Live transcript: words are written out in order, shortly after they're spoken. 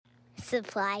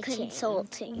supply chain,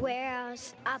 consulting,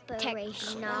 warehouse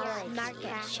operation,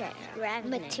 market share,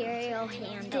 revenue, material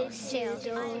handling, sales,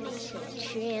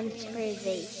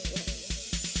 transportation.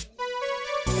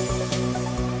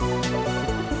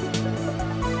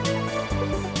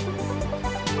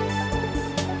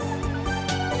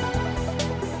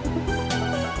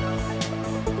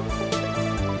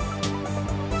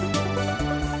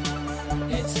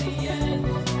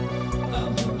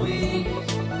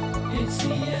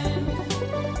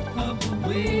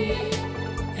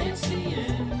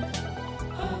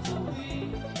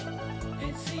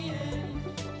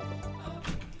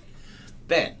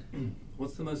 Ben,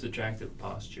 what's the most attractive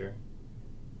posture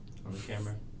on the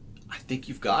camera? I think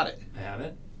you've got it. I have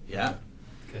it? Yeah.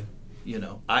 Good. You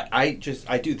know, I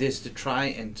do this to try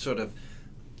and sort of,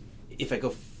 if I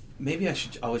go, maybe I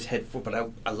should always head forward,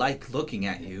 but I like looking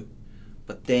at you,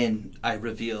 but then I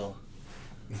reveal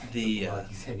the well,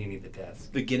 you said you need the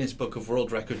test. The Guinness Book of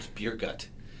World Records beer gut.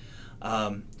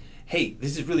 Hey,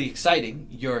 this is really exciting.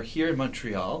 You're here in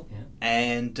Montreal, yeah.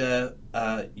 And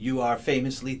you are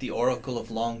famously the Oracle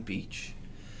of Long Beach,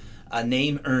 a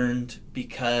name earned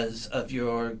because of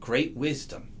your great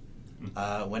wisdom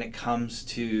when it comes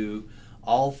to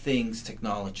all things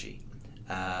technology.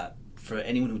 For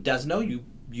anyone who doesn't know,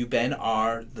 you Ben,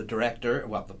 are the director,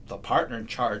 the partner in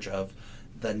charge of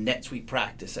the NetSuite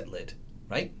practice at LID,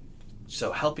 right?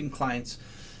 So helping clients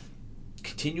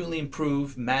continually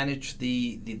improve, manage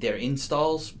their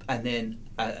installs, and then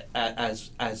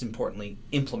as importantly,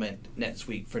 implement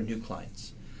NetSuite for new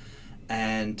clients.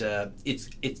 And it's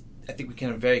I think we can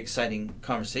have a very exciting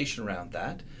conversation around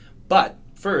that. But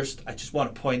first, I just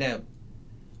want to point out,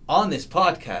 on this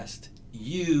podcast,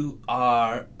 you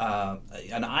are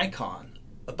an icon,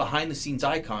 a behind-the-scenes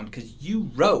icon, because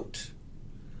you wrote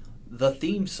the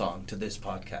theme song to this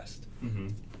podcast. Mm-hmm.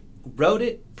 Wrote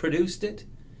it, produced it,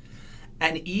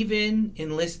 and even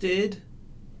enlisted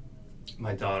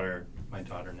my daughter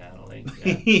Natalie.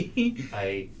 Yeah.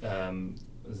 I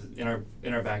was in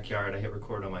our backyard. I hit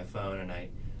record on my phone, and I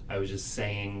was just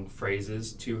saying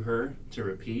phrases to her to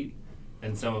repeat,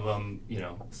 and some of them,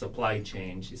 supply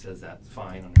chain. She says that's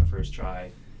fine on her first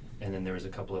try, and then there was a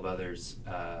couple of others.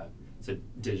 So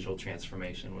digital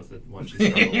transformation was the one she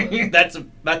struggled with.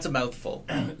 That's a mouthful.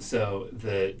 So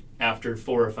after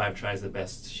 4 or 5 tries, the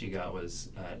best she got was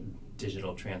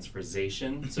digital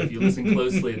transferzation. So if you listen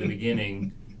closely at the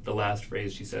beginning, the last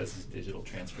phrase she says is digital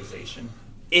transferzation.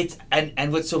 It's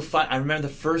and what's so fun, I remember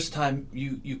the first time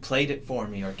you played it for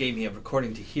me or gave me a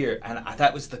recording to hear, and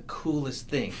that was the coolest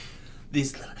thing.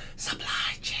 These little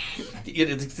supply chain,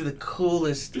 it's the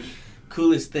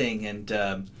coolest thing, and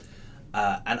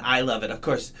I love it. Of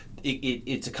course,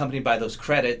 it's accompanied by those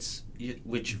credits,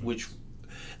 which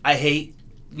I hate.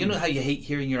 You know how you hate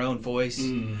hearing your own voice?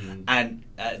 Mm. And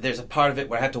there's a part of it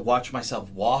where I have to watch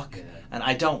myself walk, and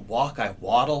I don't walk, I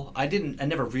waddle. I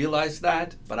never realized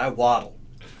that, but I waddle.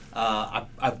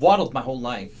 I've waddled my whole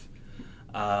life.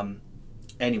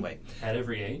 Anyway. At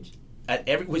every age?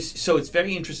 So it's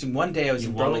very interesting. One day I was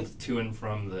in Burlington. Waddled to and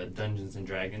from the Dungeons and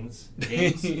Dragons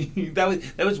games?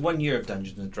 that was 1 year of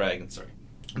Dungeons and Dragons, sorry.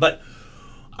 But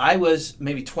I was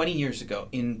maybe 20 years ago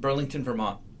in Burlington,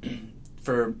 Vermont.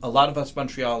 For a lot of us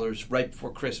Montrealers, right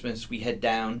before Christmas, we head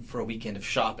down for a weekend of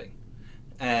shopping.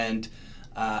 And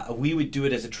we would do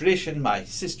it as a tradition. My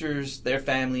sisters, their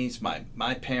families,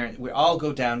 my parents, we all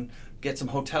go down, get some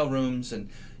hotel rooms, and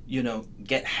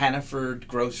get Hannaford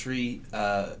grocery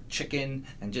chicken,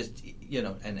 and just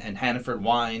and Hannaford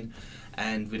wine,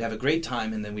 and we'd have a great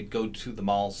time, and then we'd go to the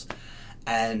malls.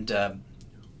 And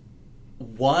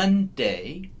one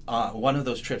day, one of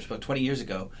those trips about 20 years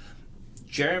ago,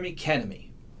 Jeremy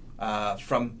Kennemy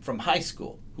from high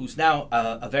school, who's now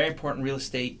a very important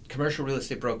commercial real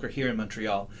estate broker here in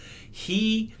Montreal,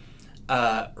 he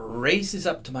races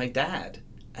up to my dad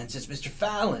and says, "Mr.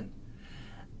 Fallon,"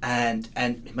 and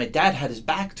my dad had his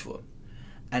back to him,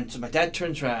 and so my dad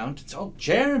turns around and says, "Oh,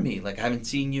 Jeremy, like I haven't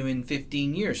seen you in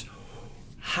 15 years.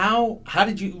 How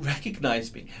did you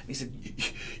recognize me?" And he said,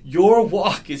 "Your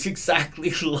walk is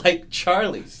exactly like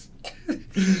Charlie's."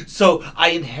 So I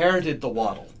inherited the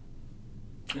waddle.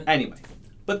 Anyway,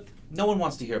 but no one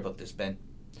wants to hear about this, Ben.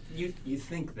 You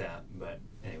think that, but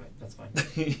anyway, that's fine.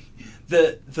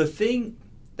 The thing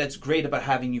that's great about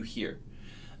having you here,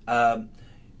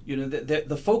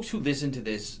 the folks who listen to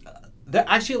this, they're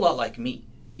actually a lot like me,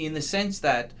 in the sense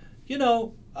that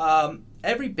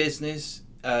every business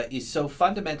is so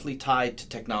fundamentally tied to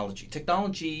technology.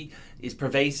 Technology is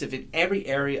pervasive in every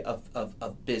area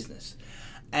of business.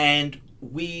 And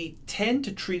we tend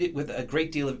to treat it with a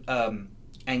great deal of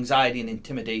anxiety and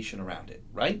intimidation around it,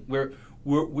 right?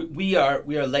 we are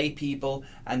lay people,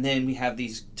 and then we have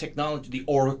these technology, the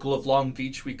Oracle of Long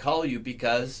Beach, we call you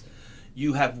because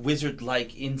you have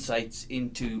wizard-like insights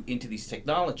into these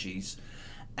technologies,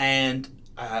 and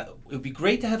it would be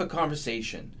great to have a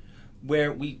conversation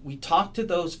where we talk to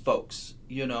those folks,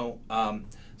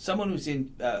 someone who's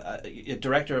in a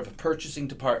director of a purchasing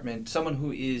department, someone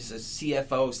who is a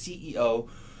CFO, CEO.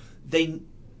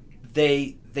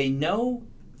 They know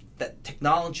that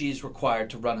technology is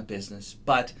required to run a business,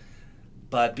 but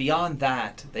beyond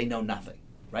that, they know nothing,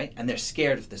 right? And they're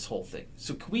scared of this whole thing.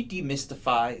 So can we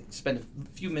spend a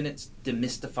few minutes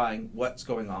demystifying what's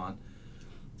going on?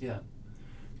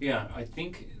 Yeah, I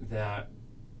think that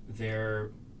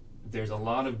there's a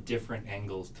lot of different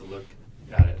angles to look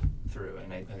at it through,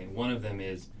 and I think one of them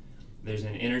is there's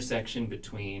an intersection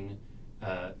between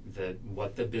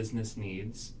what the business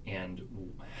needs and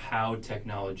how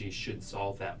technology should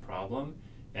solve that problem,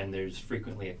 and there's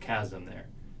frequently a chasm there.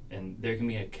 And there can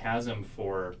be a chasm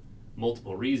for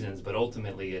multiple reasons, but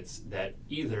ultimately it's that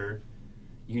either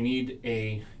you need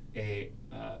a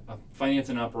finance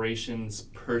and operations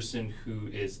person who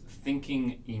is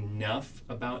thinking enough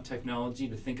about technology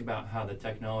to think about how the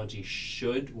technology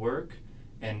should work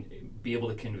and be able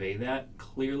to convey that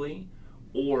clearly,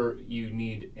 or you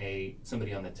need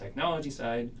somebody on the technology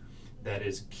side that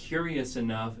is curious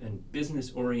enough and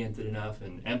business oriented enough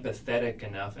and empathetic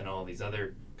enough and all these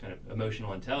other kind of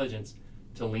emotional intelligence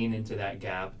to lean into that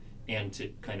gap and to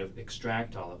kind of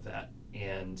extract all of that.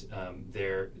 And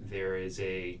there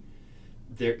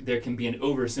can be an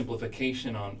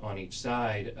oversimplification on each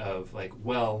side of like,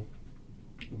 well,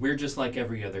 we're just like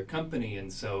every other company,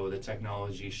 and so the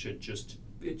technology should just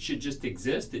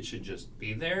exist, it should just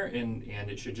be there, and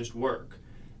it should just work.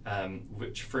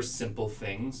 Which for simple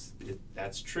things,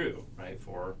 that's true, right?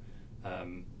 For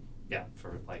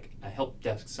like a help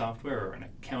desk software or an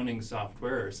accounting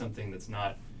software or something that's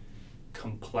not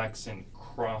complex and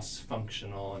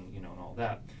cross-functional and all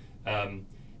that.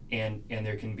 And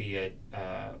there can be an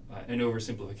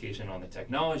oversimplification on the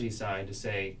technology side to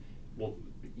say, well,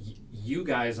 you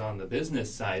guys on the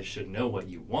business side should know what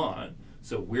you want,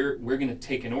 so we're going to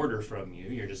take an order from you.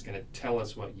 You're just going to tell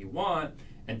us what you want,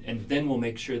 and then we'll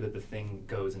make sure that the thing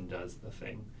goes and does the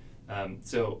thing.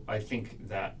 So I think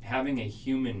that having a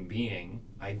human being,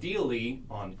 ideally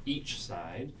on each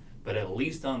side, but at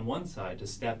least on one side, to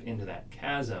step into that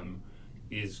chasm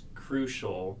is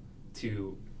crucial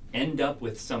to end up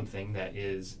with something that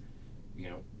is,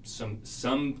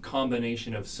 some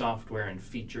combination of software and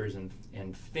features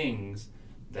and things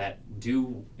that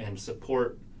do and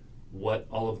support what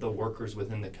all of the workers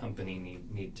within the company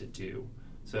need to do.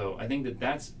 So I think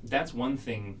that's one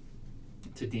thing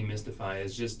to demystify,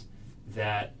 is just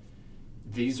that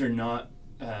these are not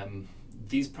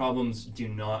these problems do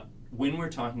not, when we're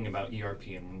talking about ERP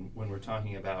and when we're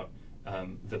talking about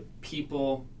the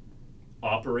people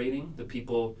operating, the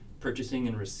people purchasing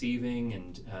and receiving,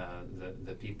 and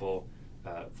the people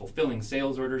fulfilling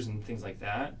sales orders and things like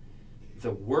that,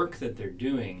 the work that they're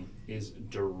doing is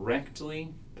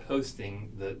directly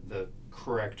posting the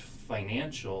correct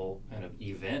financial kind of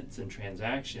events and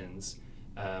transactions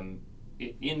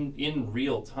in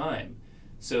real time.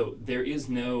 So there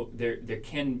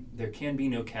can be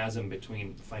no chasm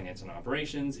between finance and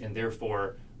operations, and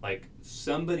therefore, like,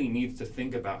 somebody needs to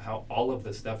think about how all of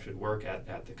the stuff should work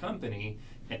at the company,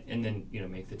 and then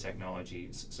make the technology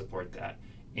support that.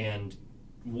 And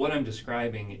what I'm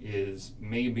describing is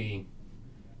maybe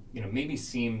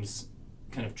seems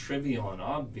kind of trivial and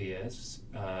obvious,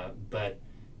 but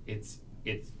it's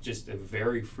just a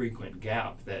very frequent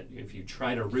gap that if you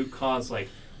try to root cause, like,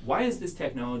 why is this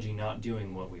technology not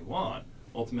doing what we want?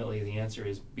 Ultimately, the answer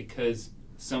is because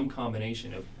some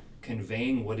combination of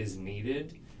conveying what is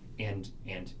needed and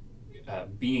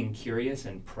being curious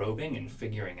and probing and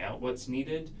figuring out what's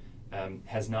needed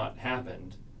has not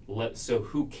happened. So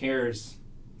who cares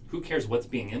what's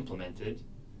being implemented?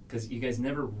 Because you guys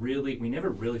never really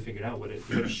figured out what it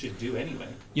should do anyway.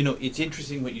 It's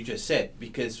interesting what you just said,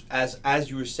 because as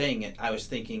you were saying it, I was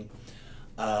thinking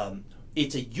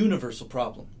it's a universal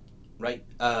problem, right?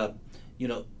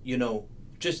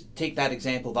 Just take that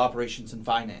example of operations and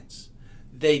finance.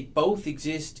 They both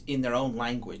exist in their own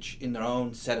language, in their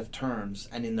own set of terms,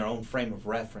 and in their own frame of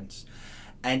reference.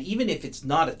 And even if it's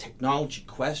not a technology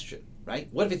question, right?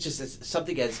 What if it's just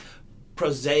something as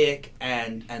prosaic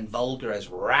and vulgar as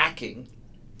racking?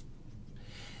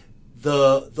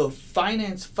 The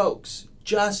finance folks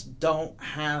just don't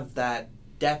have that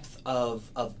depth of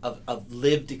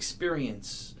lived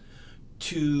experience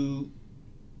to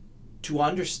to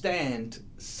understand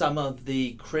some of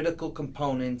the critical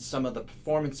components, some of the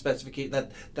performance specification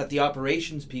that the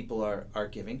operations people are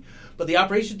giving. But the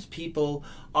operations people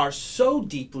are so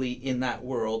deeply in that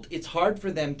world, it's hard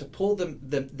for them to pull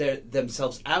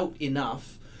themselves out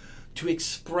enough to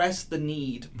express the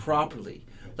need properly.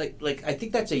 Like I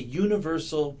think that's a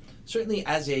universal, certainly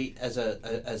as a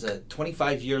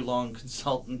 25-year long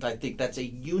consultant, I think that's a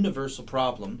universal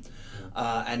problem.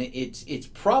 And it's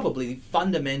probably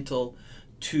fundamental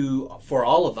for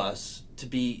all of us to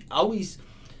be always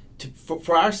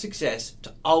for our success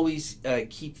to always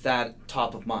keep that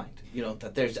top of mind.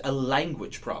 That there's a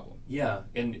language problem. Yeah,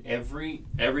 and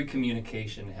every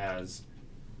communication has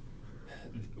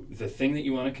the thing that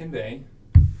you want to convey,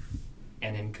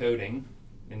 an encoding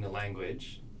in the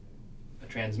language, a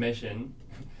transmission,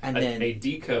 and then a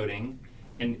decoding,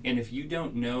 and if you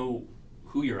don't know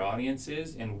who your audience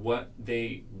is and what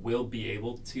they will be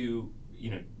able to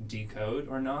decode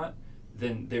or not,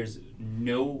 then there's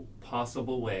no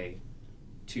possible way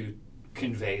to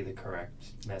convey the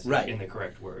correct message in the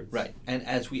correct words. Right. And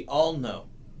as we all know,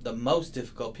 the most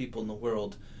difficult people in the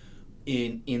world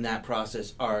in that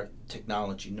process are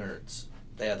technology nerds.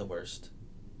 They are the worst.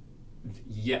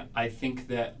 Yeah, I think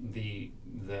that the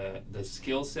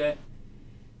skill set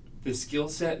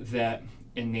that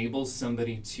enables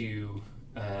somebody to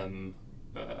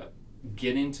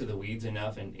get into the weeds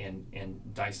enough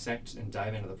and dissect and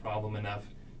dive into the problem enough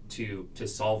to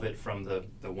solve it from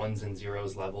the ones and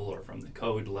zeros level or from the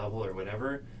code level or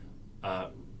whatever,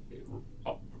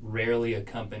 rarely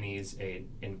accompanies an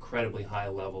incredibly high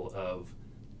level of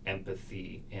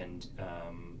empathy and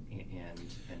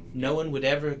no one would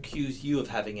ever accuse you of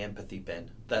having empathy, Ben.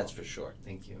 That's for sure.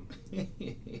 Thank you.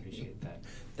 Appreciate that.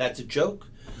 That's a joke.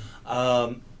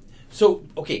 So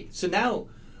now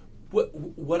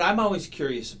what I'm always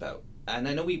curious about, and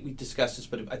I know we discussed this,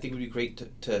 but I think it would be great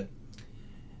to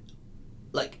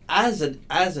like as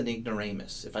an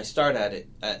ignoramus, if I start at it,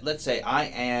 let's say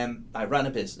I run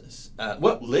a business.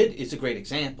 Lid is a great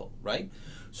example, right?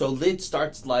 So Lid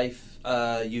starts life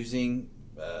using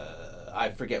I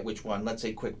forget which one. Let's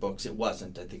say QuickBooks. It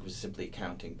wasn't. I think it was simply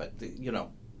accounting, but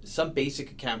some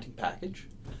basic accounting package,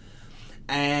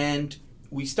 and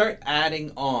we start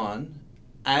adding on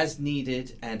as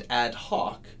needed and ad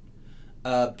hoc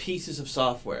pieces of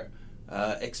software,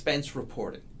 expense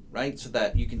reporting, right? So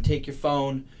that you can take your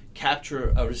phone,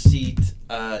 capture a receipt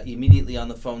immediately on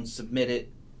the phone, submit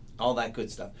it, all that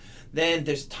good stuff. Then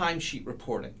there's timesheet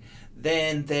reporting.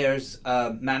 Then there's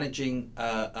managing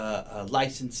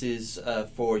licenses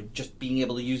for just being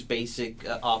able to use basic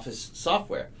office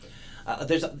software.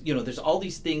 There's all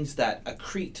these things that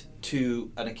accrete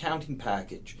to an accounting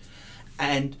package,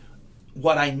 and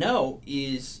what I know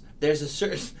is there's a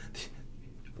certain.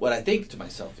 What I think to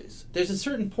myself is there's a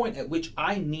certain point at which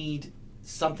I need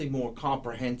something more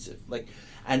comprehensive,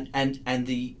 and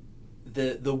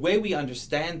the way we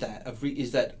understand that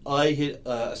is that I hit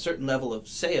a certain level of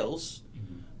sales,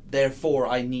 therefore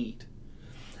I need,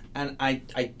 and I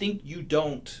think you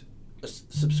don't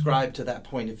subscribe to that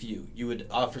point of view. You would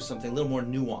offer something a little more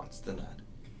nuanced than that.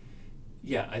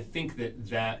 Yeah, I think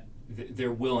that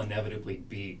there will inevitably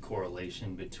be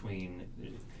correlation between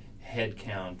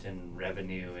headcount and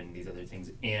revenue and these other things,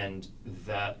 and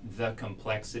the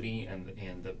complexity and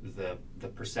the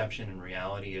perception and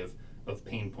reality of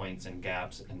pain points and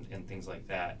gaps and things like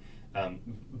that.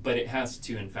 But it has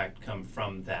to, in fact, come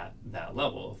from that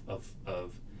level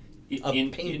of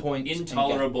pain points,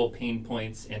 intolerable pain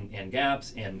points and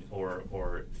gaps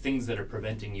or things that are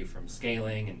preventing you from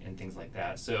scaling and things like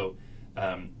that. So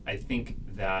I think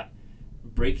that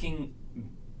breaking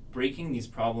these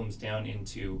problems down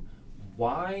into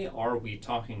why are we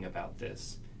talking about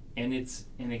this, and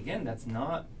again that's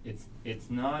not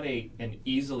an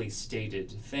easily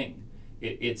stated thing.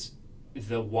 It's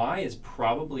the why is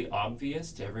probably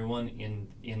obvious to everyone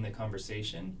in the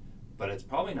conversation, but it's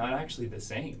probably not actually the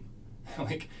same.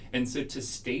 And so to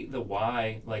state the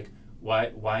why,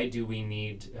 why do we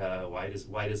need why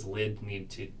does Lid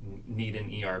need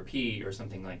an ERP or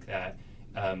something like that?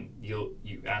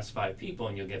 You ask 5 people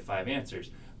and you'll get 5 answers.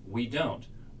 We don't.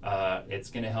 It's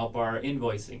going to help our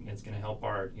invoicing. It's going to help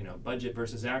our budget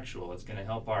versus actual. It's going to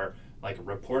help our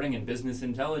reporting and business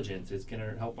intelligence. It's going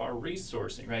to help our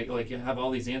resourcing, right? You have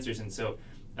all these answers, and so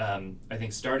I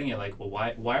think starting at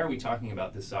why are we talking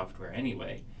about this software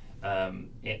anyway,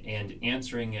 and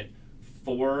answering it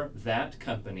for that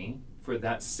company, for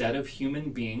that set of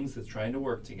human beings that's trying to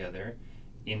work together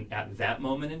at that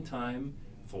moment in time.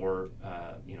 For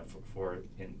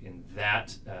in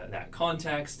that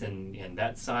context and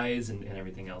that size and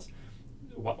everything else,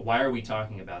 why are we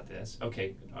talking about this?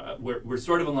 Okay, we're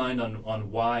sort of aligned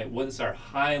on what is our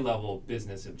high level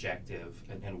business objective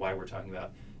and why we're talking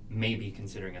about maybe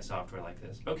considering a software like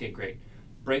this. Okay, great.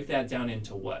 Break that down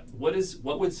into what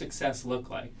would success look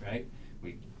like, right?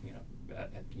 We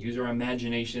use our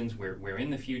imaginations. We're in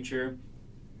the future.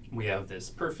 We have this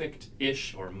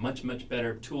perfect-ish or much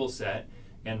better tool set,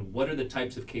 and what are the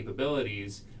types of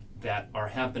capabilities that are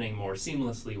happening more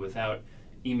seamlessly without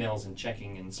emails and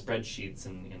checking and spreadsheets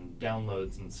and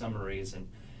downloads and summaries,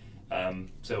 and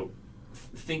so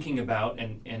thinking about,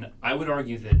 and I would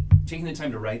argue that taking the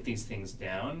time to write these things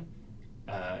down,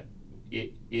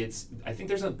 it's I think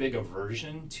there's a big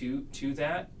aversion to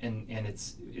that, and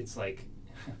it's like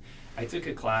I took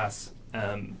a class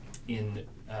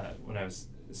when I was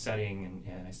studying,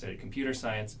 and I studied computer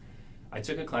science. I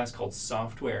took a class called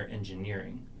software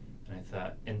engineering, and I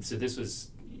thought, and so this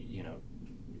was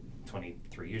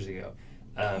 23 years ago,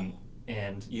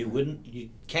 and you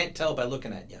can't tell by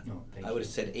looking at you. No, I would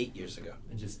have said 8 years ago.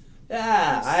 And just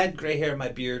I had gray hair in my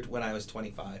beard when I was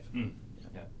 25.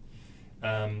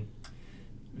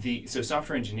 So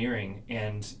software engineering,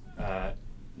 and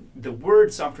the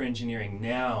word software engineering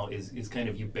now is kind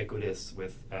of ubiquitous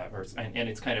with, and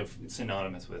it's kind of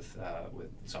synonymous with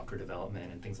software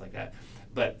development and things like that.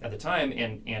 But at the time,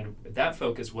 and that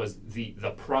focus was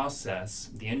the process,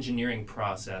 the engineering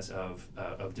process of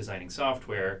designing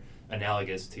software,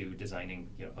 analogous to designing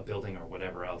a building or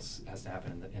whatever else has to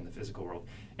happen in the physical world.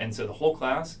 And so the whole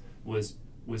class was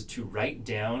to write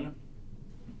down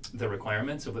the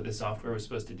requirements of what the software was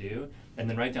supposed to do, and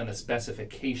then write down the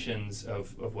specifications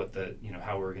of what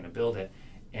how we were going to build it.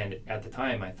 And at the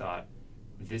time, I thought,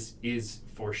 this is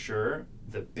for sure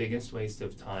the biggest waste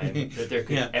of time that there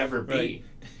could ever be.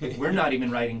 Right. We're not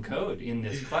even writing code in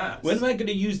this class. When am I going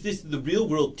to use this in the real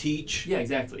world, teach? Yeah,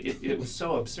 exactly. It was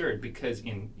so absurd, because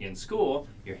in school,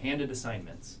 you're handed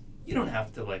assignments. You don't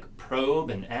have to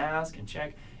probe and ask and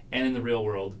check. And in the real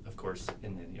world, of course,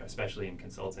 especially in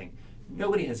consulting,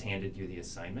 nobody has handed you the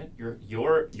assignment.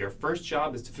 Your first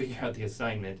job is to figure out the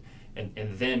assignment, and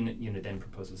then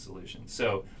propose a solution.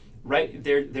 So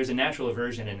there's a natural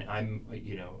aversion, and I'm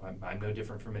no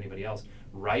different from anybody else.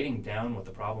 Writing down what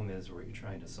the problem is or what you're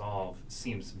trying to solve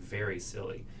seems very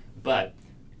silly. But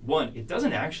one, it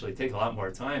doesn't actually take a lot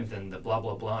more time than the blah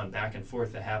blah blah and back and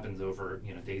forth that happens over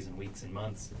days and weeks and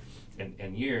months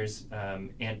and years.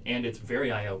 And it's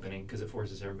very eye-opening, because it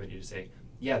forces everybody to say,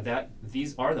 yeah,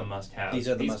 these are the must-haves. These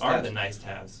are the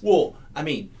nice-to-haves. Well,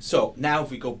 so now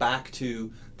if we go back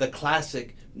to the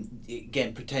classic,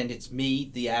 again, pretend it's me,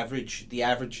 the average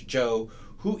Joe,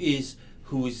 who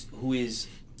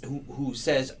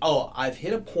says, oh, I've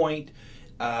hit a point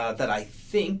that I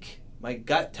think my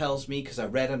gut tells me, because I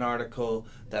read an article,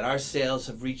 that our sales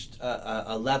have reached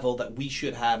a level that we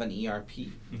should have an ERP.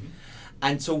 Mm-hmm.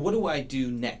 And so what do I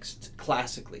do next?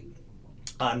 Classically,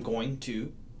 I'm going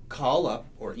to call up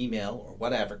or email or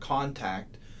whatever,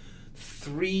 contact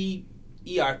 3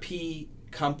 ERP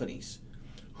companies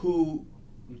who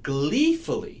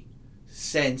gleefully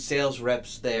send sales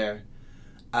reps there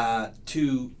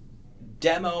to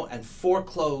demo and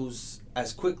foreclose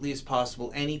as quickly as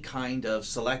possible any kind of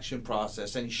selection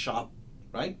process, any shop,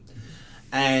 right?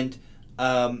 And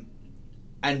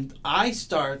I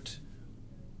start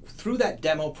through that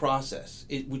demo process,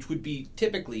 which would be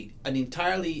typically an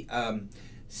entirely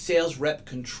sales rep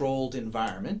controlled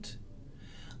environment.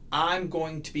 I'm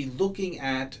going to be looking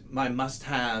at my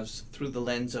must-haves through the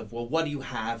lens of, well, what do you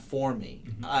have for me?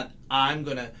 Mm-hmm. I'm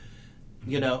going to,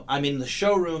 I'm in the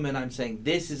showroom and I'm saying,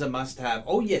 this is a must-have.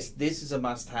 Oh, yes, this is a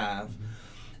must-have.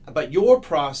 Mm-hmm. But your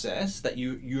process that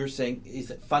you're saying is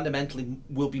that fundamentally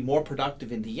will be more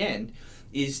productive in the end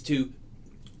is to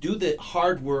do the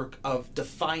hard work of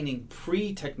defining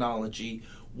pre-technology,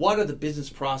 what are the business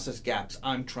process gaps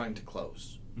I'm trying to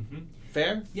close. Mm-hmm.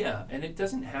 Fair? Yeah, and it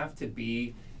doesn't have to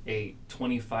be a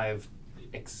 25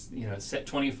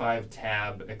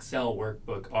 tab Excel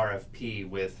workbook RFP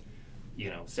with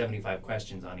 75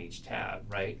 questions on each tab,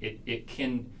 right? It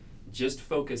can just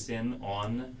focus in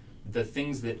on the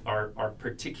things that are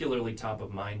particularly top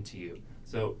of mind to you.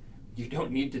 So you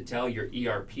don't need to tell your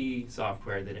ERP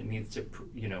software that it needs to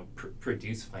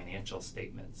produce financial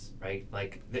statements, right?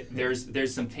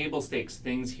 There's some table stakes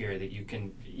things here that you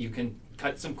can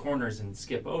cut some corners and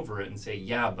skip over it and say,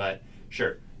 yeah, but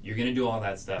sure, you're going to do all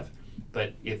that stuff.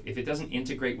 But if it doesn't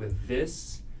integrate with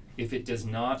this, if it does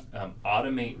not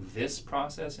automate this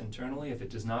process internally, if it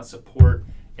does not support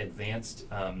advanced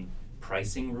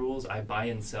pricing rules, I buy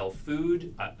and sell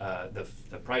food,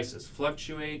 the prices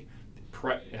fluctuate,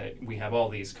 we have all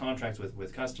these contracts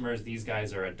with customers. These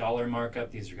guys are a dollar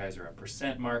markup. These guys are a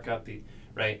percent markup.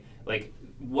 Right? Like,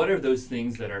 what are those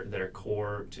things that are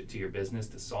core to your business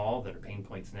to solve, that are pain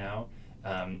points now,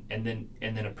 and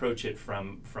then approach it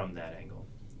from that angle.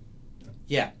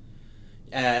 Yeah.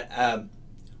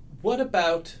 What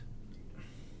about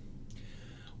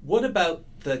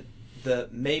the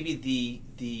maybe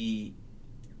the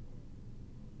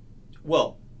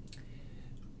well,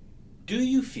 do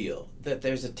you feel that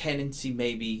there's a tendency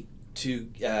maybe to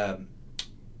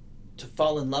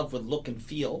fall in love with look and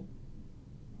feel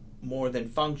more than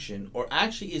function, or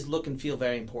actually is look and feel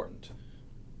very important?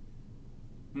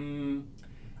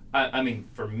 I mean,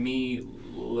 for me,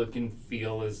 look and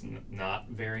feel is not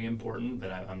very important,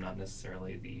 but I'm not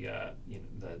necessarily the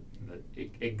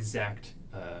exact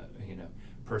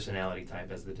personality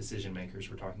type as the decision makers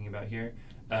we're talking about here.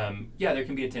 There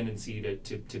can be a tendency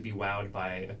to be wowed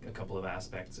by a couple of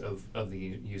aspects of the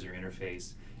user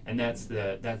interface, and that's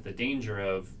the danger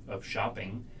of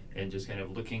shopping and just kind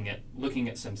of looking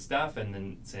at some stuff and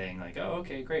then saying like, oh,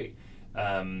 okay, great.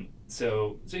 I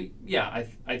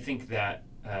think that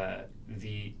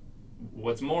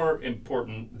what's more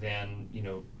important than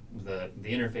the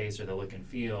interface or the look and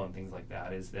feel and things like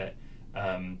that is that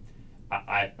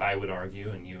I would argue,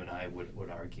 and you and I would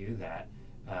argue, that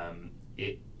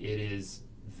it is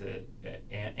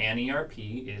an ERP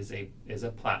is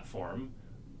a platform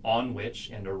on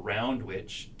which and around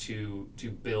which to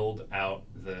build out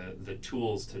the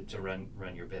tools to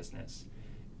run your business.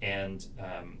 And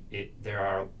there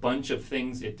are a bunch of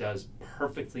things it does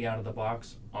perfectly out of the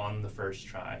box on the first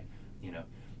try,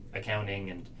 accounting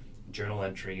and journal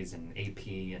entries and AP,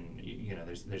 and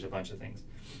there's a bunch of things.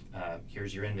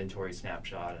 Here's your inventory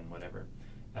snapshot and whatever.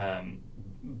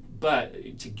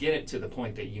 But to get it to the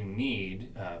point that you need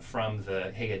from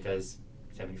it does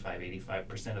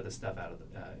 75-85% of the stuff out of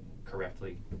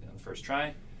correctly on the first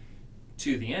try,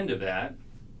 to the end of that,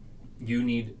 you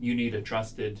need a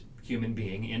trusted human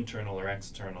being, internal or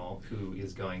external, who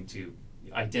is going to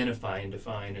identify and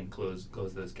define and close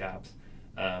those gaps.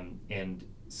 And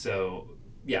so,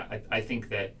 I think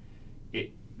that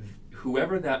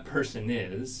whoever that person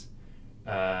is,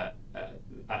 I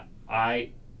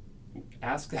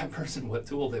ask that person what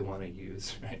tool they want to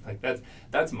use, right? Like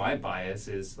that's my bias,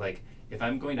 is like, if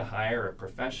I'm going to hire a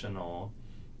professional,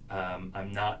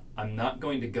 I'm not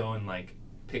going to go and like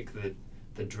pick the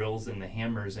drills and the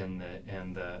hammers and the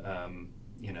and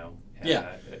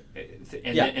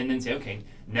then say, okay,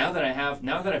 now that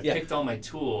I've picked all my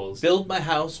tools, build my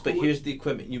house, but here's the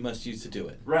equipment you must use to do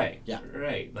it. Right. Yeah.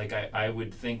 Right. Like I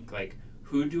would think, like,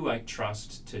 who do I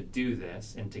trust to do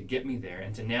this and to get me there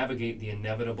and to navigate the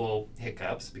inevitable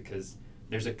hiccups, because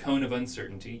there's a cone of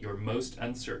uncertainty. You're most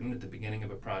uncertain at the beginning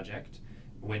of a project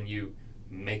when you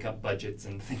make up budgets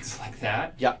and things like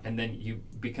that. Yeah. And then you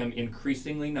become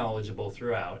increasingly knowledgeable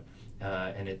throughout.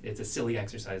 And it's a silly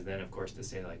exercise then, of course, to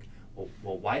say like,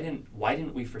 well, why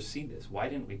didn't we foresee this? Why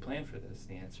didn't we plan for this?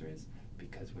 The answer is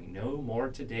because we know more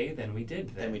today than we did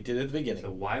then. Than we did at the beginning.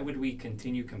 So why would we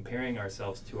continue comparing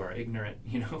ourselves to our ignorant,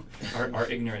 our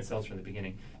ignorant selves from the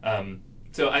beginning?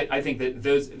 So I think that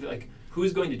those, like,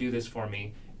 who's going to do this for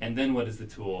me, and then what is the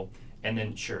tool? And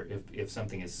then, sure, if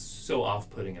something is so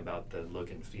off-putting about the look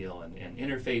and feel and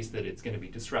interface that it's going to be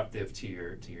disruptive to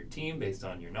your team based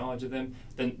on your knowledge of them,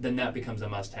 then that becomes a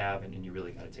must-have, and you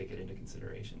really got to take it into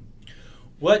consideration.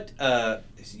 What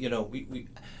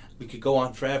we could go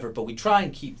on forever, but we try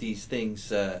and keep these things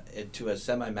to a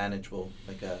semi-manageable,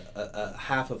 like a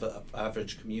half of an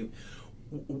average commute.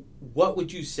 What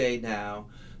would you say now?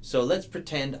 So let's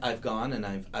pretend I've gone and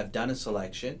I've done a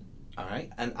selection. All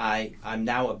right, and I'm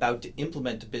now about to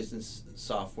implement a business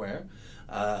software,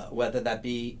 whether that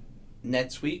be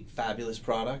NetSuite, fabulous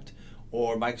product,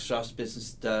 or Microsoft's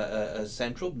Business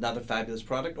Central, another fabulous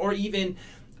product, or even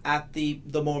at the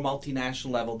more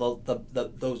multinational level,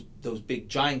 those big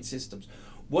giant systems.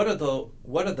 What are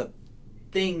the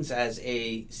things as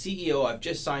a CEO I've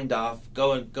just signed off,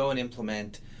 go and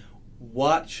implement?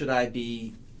 What should I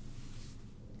be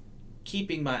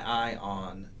keeping my eye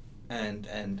on and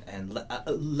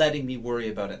letting me worry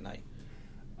about at night?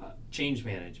 Change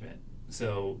management.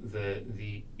 So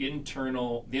the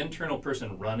internal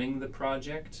person running the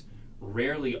project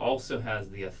rarely also has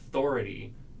the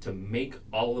authority to make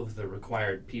all of the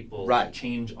required people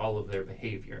change all of their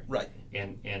behavior. Right.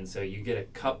 And so you get a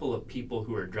couple of people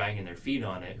who are dragging their feet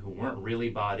on it, who weren't really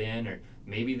bought in, or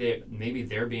maybe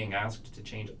they're being asked to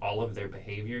change all of their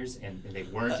behaviors and they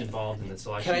weren't involved in the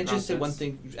selection process. Can I just say one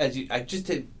thing? Just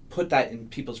to put that in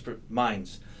people's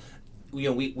minds,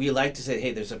 we like to say,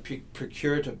 hey, there's a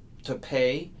procure to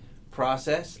pay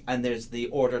process and there's the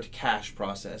order to cash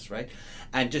process, right?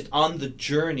 And just on the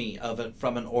journey of it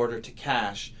from an order to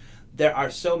cash, there are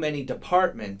so many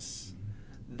departments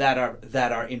that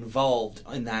are involved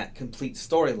in that complete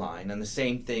storyline, and the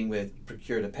same thing with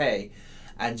procure to pay.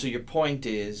 And so your point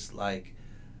is like,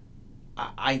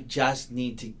 I just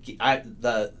need to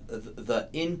the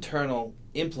internal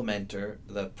implementer,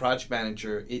 the project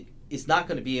manager, it is not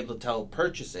going to be able to tell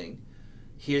purchasing,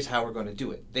 here's how we're going to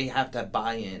do it. They have to have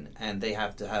buy-in, and they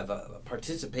have to have a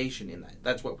participation in that.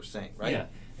 That's what we're saying, right? Yeah,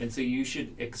 and so you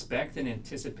should expect and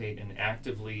anticipate and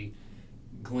actively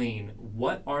glean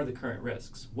what are the current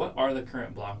risks, what are the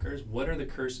current blockers, what are the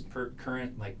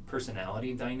current like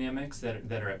personality dynamics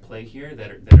that are at play here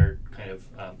that are kind of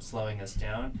slowing us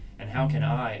down, and how can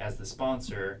I, as the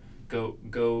sponsor,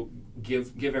 go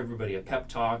give everybody a pep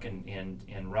talk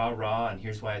and rah, and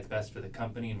here's why it's best for the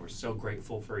company, and we're so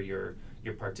grateful for your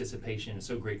participation, and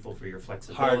so grateful for your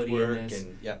flexibility hard work in this.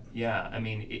 And yep. Yeah, I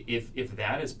mean, if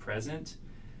that is present,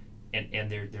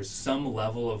 and there's some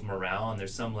level of morale, and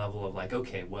there's some level of like,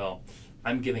 okay, well,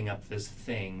 I'm giving up this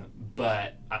thing,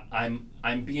 but I'm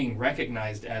being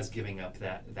recognized as giving up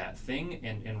that thing,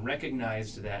 and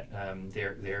recognized that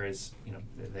there is, you know,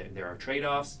 there are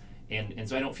trade-offs, and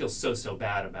so I don't feel so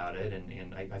bad about it,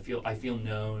 and I feel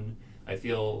known, I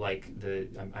feel like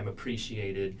I'm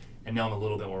appreciated, and now I'm a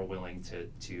little bit more willing to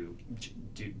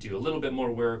do a little bit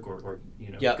more work, or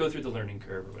you know, Yep. go through the learning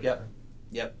curve or whatever.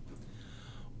 Yep.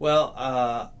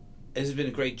 Well, it has been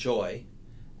a great joy,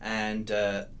 and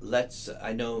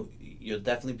I know you'll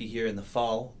definitely be here in the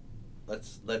fall.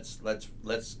 Let's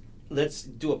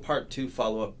do a part 2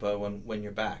 follow up when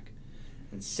you're back,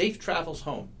 and safe travels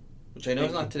home, which I know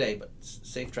is not today, but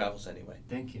safe travels anyway.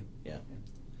 Thank you. Yeah.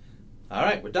 All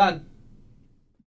right, we're done.